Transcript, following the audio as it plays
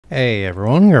Hey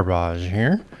everyone, Garbage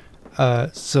here.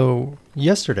 So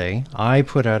yesterday I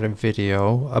put out a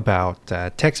video about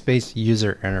text-based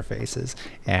user interfaces,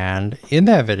 and in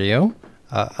that video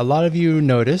a lot of you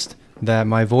noticed that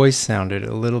my voice sounded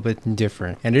a little bit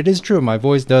different. And it is true, my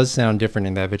voice does sound different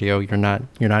in that video. You're not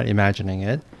imagining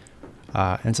it.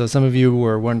 And so some of you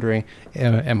were wondering,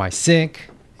 am I sick?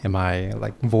 Am I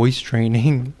like voice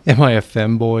training? Am I a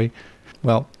femboy?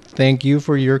 Well, thank you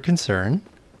for your concern.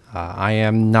 I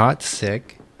am not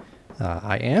sick.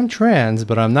 I am trans,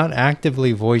 but I'm not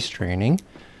actively voice training.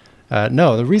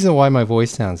 No, the reason why my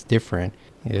voice sounds different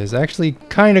is actually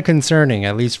kind of concerning,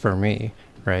 at least for me,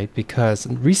 right? Because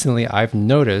recently I've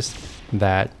noticed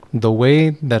that the way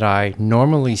that I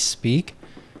normally speak,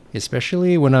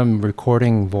 especially when I'm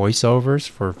recording voiceovers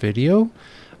for video,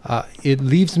 it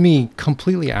leaves me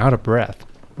completely out of breath.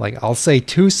 Like I'll say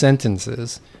 2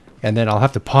 sentences and then I'll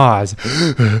have to pause,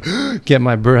 get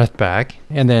my breath back,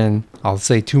 and then I'll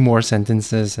say 2 more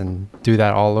sentences and do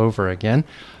that all over again.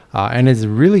 And it's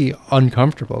really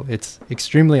uncomfortable. It's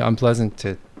extremely unpleasant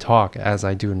to talk as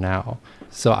I do now.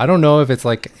 So I don't know if it's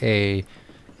like a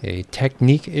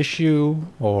technique issue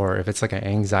or if it's like an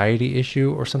anxiety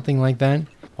issue or something like that.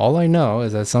 All I know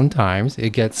is that sometimes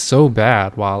it gets so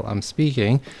bad while I'm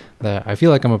speaking that I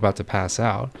feel like I'm about to pass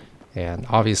out. And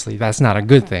obviously that's not a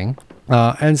good thing.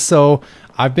 And so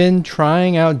I've been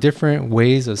trying out different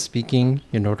ways of speaking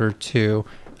in order to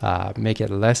make it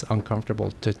less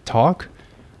uncomfortable to talk.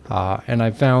 And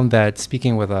I found that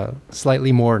speaking with a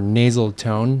slightly more nasal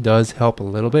tone does help a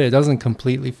little bit. It doesn't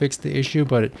completely fix the issue,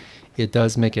 but it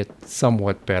does make it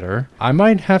somewhat better. I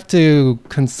might have to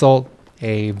consult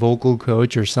a vocal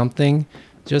coach or something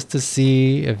just to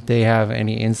see if they have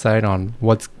any insight on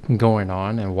what's going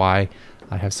on and why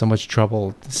I have so much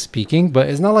trouble speaking. But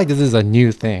it's not like this is a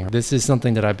new thing. This is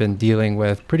something that I've been dealing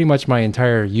with pretty much my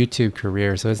entire YouTube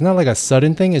career. So it's not like a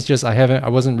sudden thing. It's just I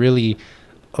wasn't really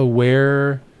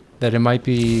aware that it might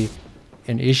be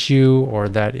an issue or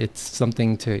that it's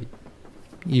something to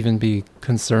even be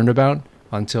concerned about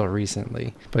until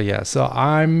recently. But yeah, so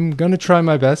I'm gonna try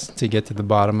my best to get to the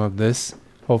bottom of this.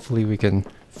 Hopefully we can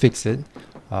fix it.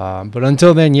 But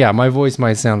until then, yeah, my voice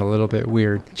might sound a little bit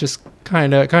weird. Just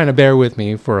kind of bear with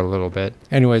me for a little bit.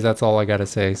 Anyways, that's all I gotta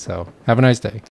say. So have a nice day.